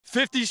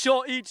50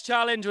 shot each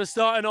challenge. We're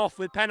starting off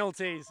with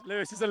penalties.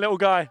 Lewis is a little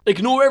guy.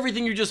 Ignore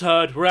everything you just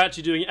heard. We're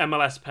actually doing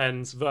MLS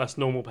pens versus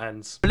normal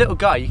pens. A little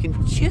guy, you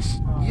can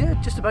just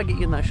about get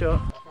you in that shot.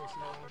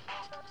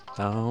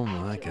 Oh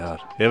my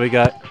God. Here we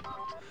go.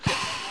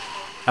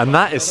 And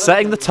that is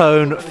setting the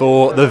tone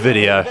for the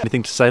video.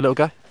 Anything to say, little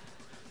guy?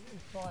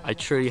 I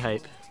truly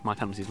hope my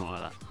penalty's not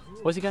like that.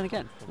 Where's he going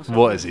again?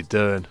 What is he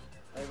doing?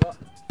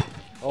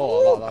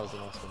 Oh, that was a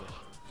nice one.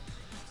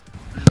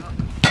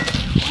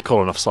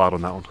 Calling offside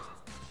on that one.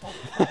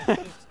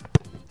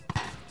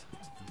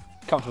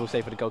 Comfortable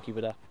save for the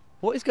goalkeeper there.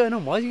 What is going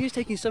on? Why is he just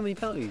taking so many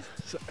penalties?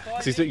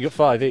 Because he's got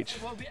 5 each.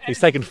 He's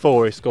taken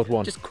 4, he scored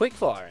 1. Just quick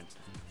firing.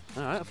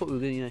 Alright, I thought we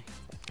were going to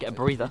get a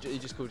breather. He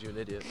just called you an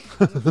idiot.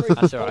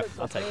 That's alright,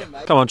 I'll take it.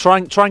 Come on, try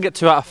and get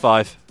 2 out of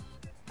 5.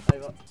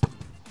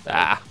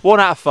 1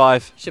 out of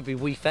 5. Should be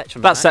we fetch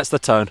from that sets the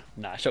tone.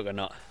 Nah, shotgun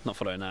not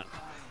following that.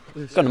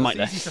 Got the mic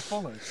there. Easy to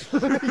follow.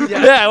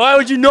 Yeah, why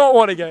would you not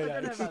want to go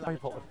there?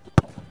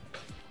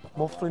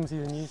 More flimsy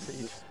than you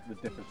see. The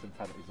difference in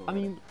penalties. I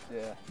mean,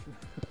 yeah.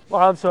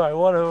 Well, I'm sorry,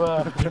 what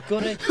a... You've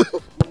got it.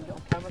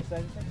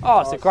 Oh,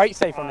 it's a great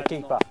save from the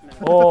keeper.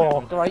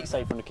 Oh, great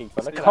save from the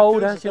keeper. Look at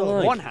cold that. as you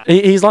like. One hand.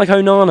 He's like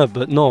Onana,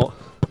 but not.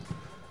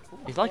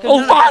 He's like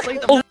Oh, fuck!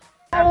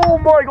 Oh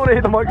my God, it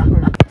hit the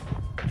microphone.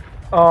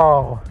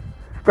 Oh.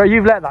 Bro,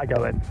 you've let that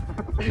go in.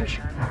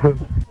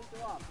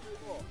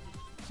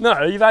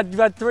 No, you've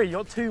had 3, you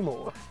got 2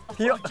 more.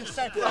 Bit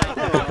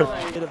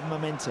of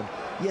momentum.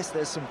 Yes,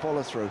 there's some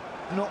follow through.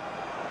 Not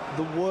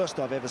the worst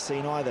I've ever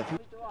seen either.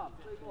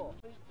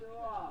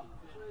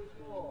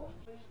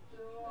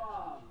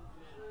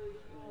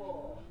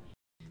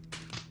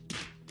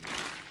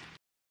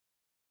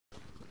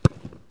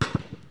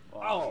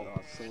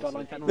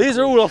 These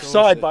are all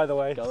offside, by the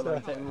way.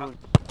 So.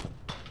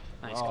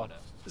 Nice, got it.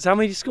 So how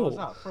many did you score? What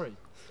was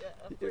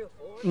that, 3?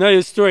 No, it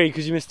was 3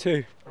 because you missed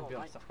 2.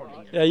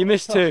 Yeah, you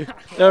missed 2.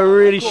 They were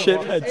really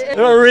shit heads. They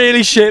were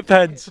really shit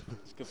heads.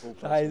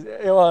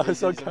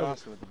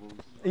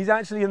 He's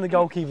actually in the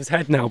goalkeeper's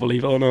head now,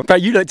 believe it or not.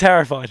 But you look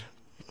terrified.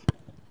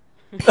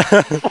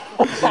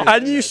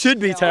 And you should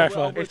be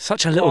terrified.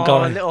 Such a little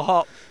guy. A little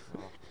hop.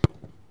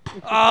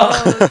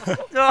 Oh,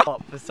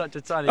 hop for such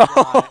a tiny guy.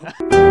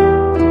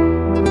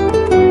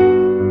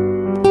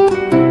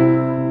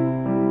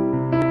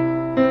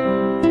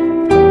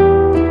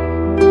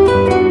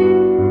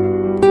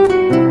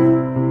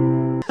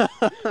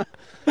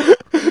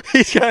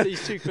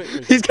 He's too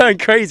quick. He's going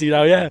crazy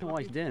now, yeah. I don't know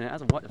why he's doing it. It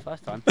hasn't worked the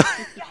first time.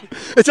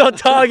 It's on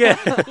target.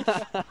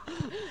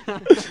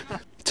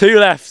 2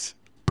 left.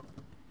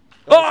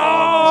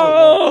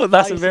 Oh,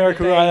 that's a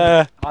miracle right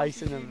there.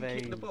 Ice in the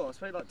vein. The ball, it's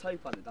very like toe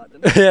punted that,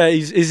 didn't it? Yeah,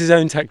 it's his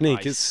own technique.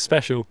 Nice. It's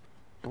special.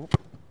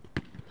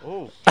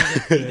 Oh.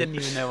 He didn't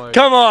even know where.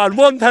 Come on,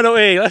 1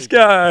 penalty. Let's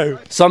go.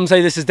 Some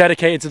say this is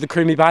dedicated to the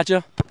creamy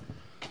badger.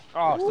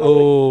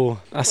 Oh,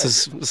 that's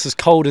as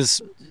cold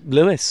as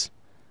Lewis.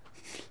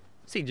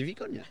 Siege, have you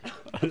gone yet?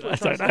 I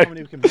don't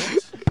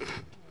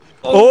know.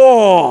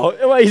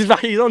 Oh, wait,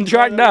 he's on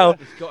track now.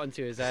 He's got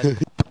into his head.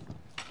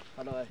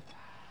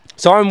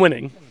 So I'm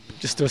winning,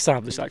 just to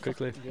establish that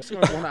quickly. You're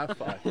scoring 1 out of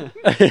 5.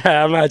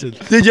 Yeah, imagine.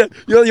 Did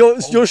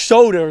your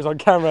shoulder is on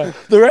camera.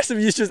 The rest of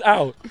you's just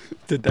out.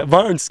 Did that?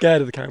 Byron's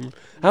scared of the camera.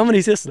 How many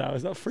assists now?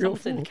 Is that 3 or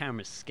 4? The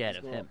camera's scared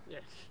of him.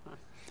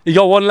 You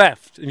got 1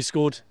 left, and you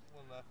scored.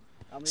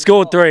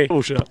 Scored 3.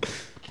 Bullshit.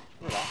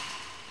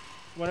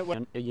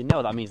 You know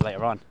what that means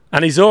later on.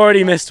 And he's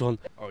already missed 1.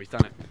 Oh, he's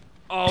done it.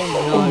 Oh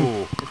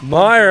no,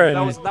 Myron.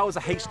 That was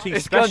a HT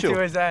It's special. gone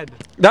to his head.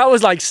 That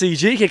was like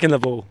CG kicking the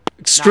ball.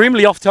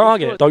 Extremely off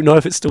target. Don't know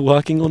if it's still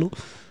working or not.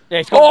 Yeah,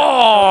 it's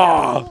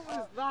Oh!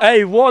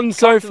 Hey, 1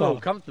 so far.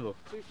 Comfortable.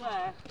 To be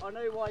fair, I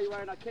know why you're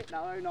wearing that kit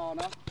now,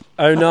 Onana.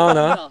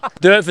 Onana.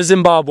 Do it for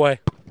Zimbabwe.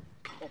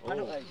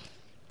 Penalty.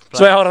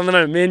 So wait, hold on a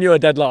moment. Me and you are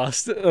dead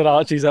last, and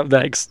Archie's up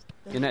next.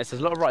 You know, there's a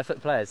lot of right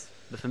foot players,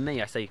 but for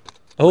me, I say.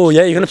 Oh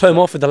yeah, you're gonna put him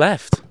off with the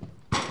left.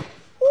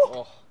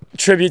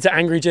 Tribute to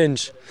Angry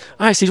Ginge.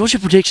 Alright, Steve, what's your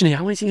prediction here?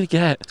 How many is he gonna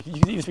get?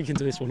 You can either speak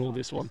into this one or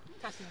this one.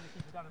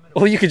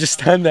 Or you could just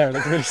stand there and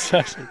look really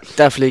special.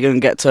 Definitely going to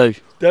get 2.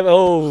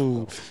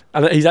 Oh,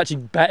 and he's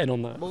actually betting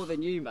on that. More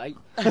than you, mate.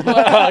 Come on,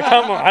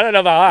 I don't know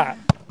about that.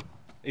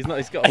 He's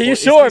got. Are you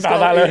sure about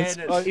that,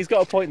 Lewis? He's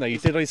got a point though. You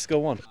did only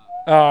score 1.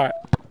 Alright.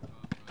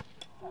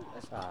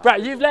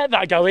 Brad, you've let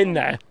that go in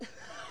there.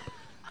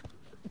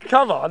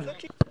 Come on.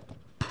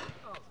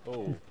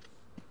 Oh.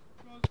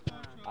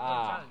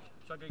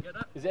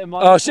 Is it a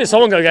Oh shit,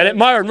 someone go get it.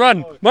 Myron,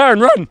 run! Myron,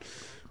 run!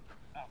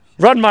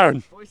 Run,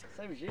 Myron!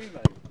 Same as you,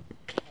 mate.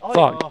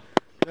 Fuck.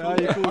 Yeah,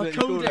 you called it.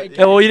 You called it.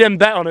 Yeah, well, you didn't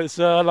bet on it,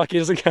 so lucky it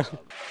doesn't count.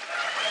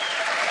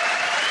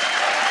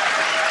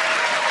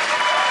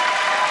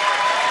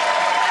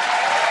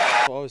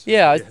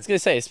 Yeah, I was going to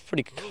say, it's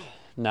pretty.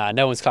 Nah,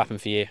 no one's clapping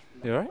for you.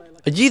 You alright?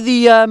 Are you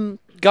the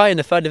guy in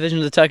the 3rd division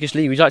of the Turkish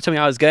league? Would you like to tell me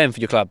how it's going for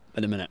your club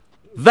at the minute?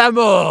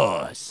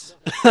 Vamos!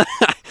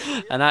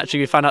 And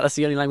actually, we found out that's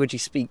the only language he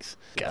speaks.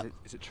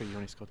 Is it true you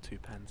only scored 2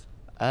 pens?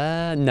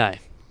 No.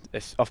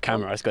 This off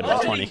camera, it's got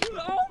about 20.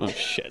 Oh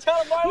shit.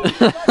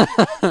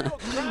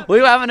 We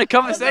were having a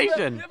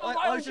conversation.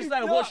 I was just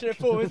there watching it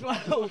for as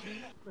well.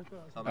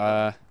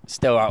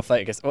 Still out of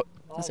focus. Oh,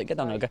 that's it, get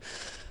down there, go.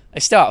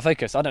 It's still out of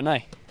focus, I don't know.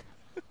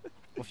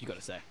 What have you got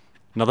to say?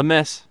 Another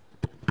miss.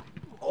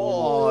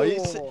 Oh,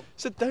 you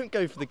said don't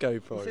go for the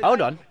GoPro.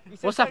 Hold on.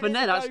 What's happened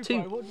there? That's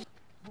 2.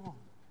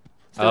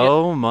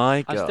 Oh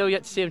my god. I'm still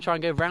yet to see him try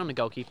and go round the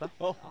goalkeeper.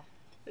 To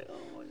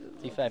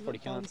be fair, probably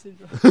can't.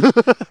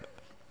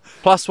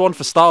 +1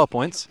 for style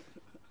points.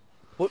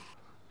 What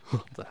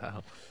the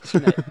hell?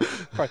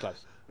 Pro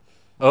close.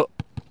 Oh.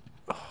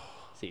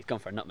 See, he's gone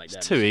for a nutmeg there.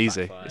 It's too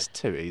easy. It's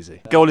too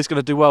easy. Goalie's going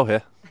to do well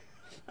here.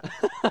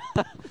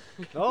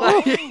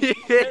 Oh, you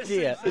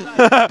idiot.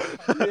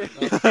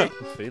 I'm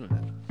feeling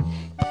it.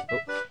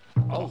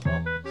 Oh.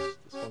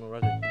 This one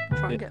already.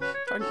 Try and get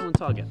him on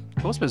target.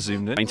 Of course we're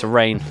zoomed in. Going to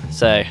rain,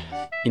 so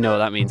you know what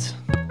that means.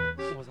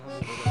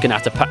 We're gonna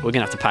have to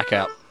pack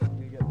out.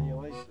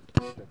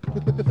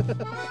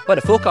 Well,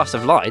 the forecasts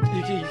have lied.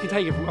 You can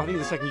take it from, I think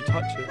the second you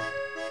touch it.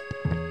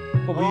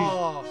 What were you?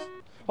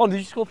 Oh, did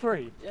you score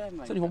 3? Yeah,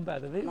 mate. It's only one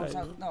better than me. No, I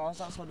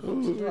was outside the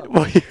box as well.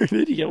 Well, you're an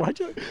idiot. Why'd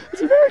you?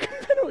 It's American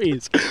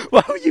penalties.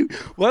 Why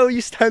were you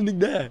standing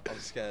there? I'm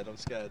scared.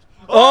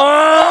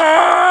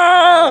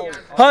 Oh!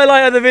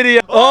 Highlight of the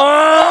video.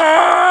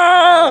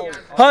 Oh!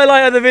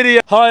 Highlight of the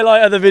video.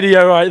 Highlight of the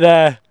video right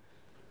there.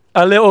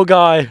 A little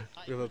guy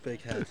With a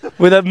big head.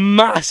 with a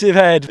massive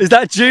head. Is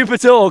that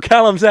Jupiter or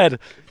Callum's head?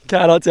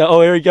 Cannot tell.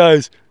 Oh, here he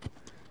goes.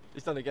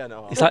 He's done it again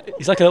now. He's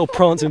like a little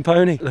prancing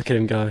pony. Look at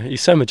him go.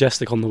 He's so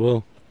majestic on the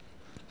wall.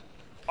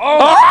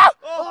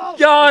 Oh!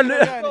 Gone!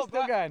 Still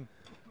going.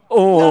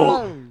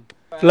 Oh!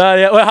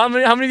 Bloody hell. Well, how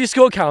many have you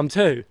scored, Callum?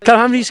 2. Callum,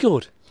 how many have you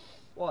scored?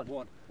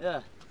 One.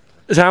 Yeah.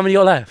 So how many you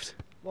got left?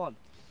 One.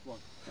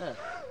 Yeah.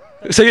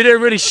 So you're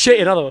doing really shit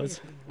in other words.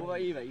 What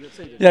about you, mate? You got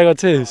 2? Yeah, I got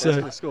 2.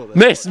 So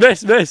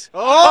miss.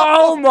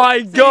 Oh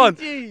my God,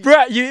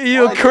 Brett,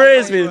 your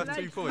career's been.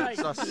 2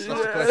 points. That's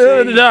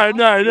a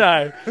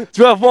No. It's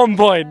worth 1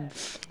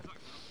 point.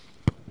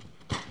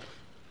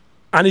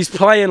 And he's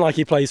playing like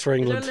he plays for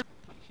England.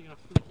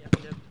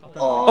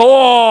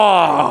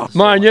 Oh,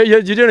 man,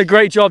 you're doing a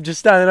great job just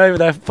standing over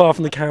there far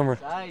from the camera.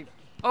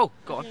 Oh,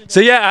 God. So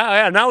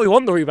yeah, now we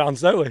want the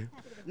rebounds, don't we?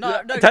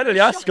 No. Technically,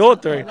 I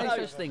scored 3. No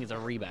such thing as a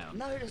rebound.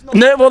 No, it's not.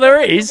 No, well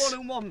there is. 1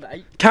 and 1,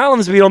 mate.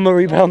 Callum's been on the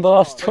rebound the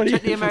last 20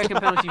 Check the American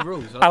penalty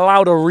rules.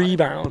 allowed a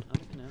rebound.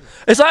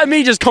 It's like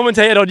me just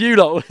commentating on you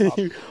lot when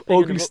you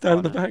all can stand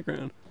in the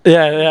background.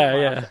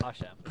 Yeah. I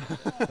shall.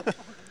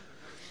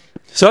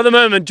 So at the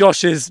moment,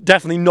 Josh is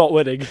definitely not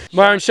winning.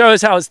 Myron, show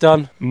us how it's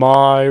done.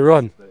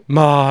 Myron.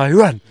 Look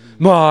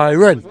at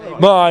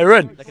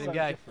him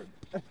go.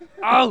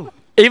 Oh!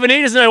 Even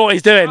he doesn't know what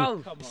he's doing.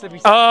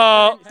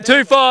 Oh,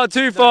 too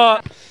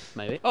far.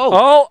 Maybe.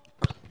 Oh!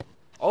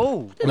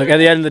 Look, at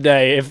the end of the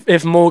day,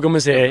 if Morgan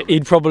was here,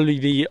 he'd probably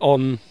be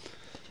on...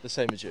 The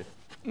same as you.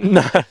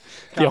 No,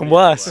 be on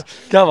worse.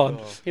 Come on.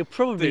 He'll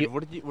probably Dude,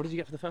 what did you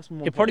get for the first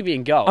one? he'll probably be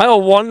in goal. I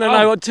got 1 and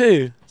I got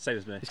 2. Same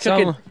as me. He's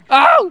cooking.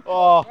 Someone-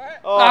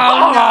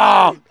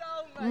 Oh!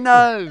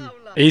 No!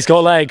 He's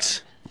got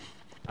legs.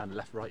 And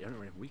left, right, you don't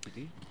really have weak,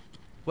 do you?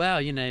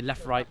 Well, you know,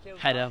 left, right,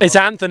 header. It's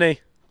Anthony.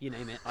 You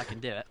name it, I can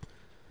do it.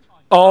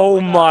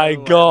 Oh my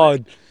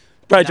God.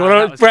 Brett, do you Nah,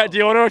 want that to? was Brett, do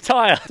you want to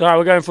retire? All right,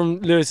 we're going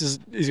from Lewis's.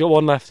 He's got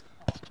 1 left.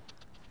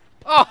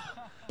 Oh!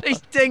 He's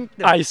dinked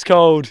him. Ice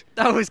cold.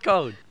 That was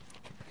cold.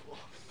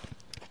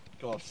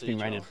 God, It's been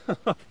raining.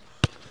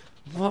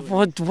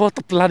 What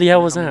the bloody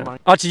hell was that?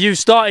 Actually, you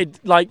started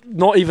like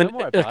not even. Don't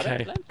worry about Okay,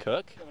 it. Let him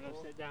cook.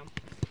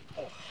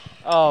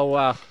 Oh,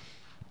 wow.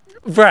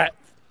 Brett.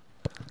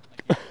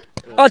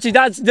 Actually,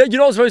 you're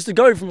not supposed to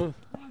go from.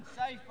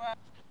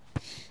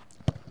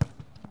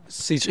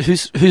 Siege,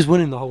 who's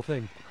winning the whole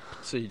thing?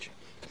 Siege.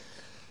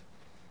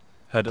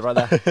 Heard it right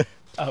there.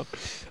 I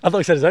thought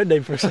he said his own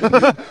name for a second.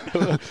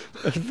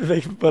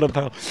 But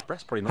about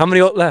Brett's probably not. how many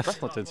got left?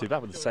 Brett's not doing too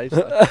bad with the saves.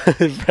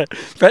 Though.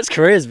 Brett's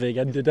career's being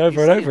ended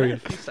over and over again.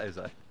 Few saves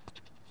though.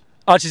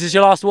 Archie, is this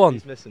your last one?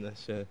 He's missing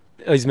this, yeah.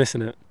 Oh, he's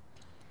missing it.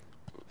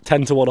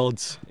 10 to 1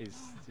 odds. Yeah.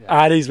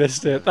 And he's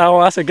missed it.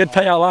 Oh, that's a good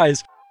payout,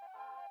 lies.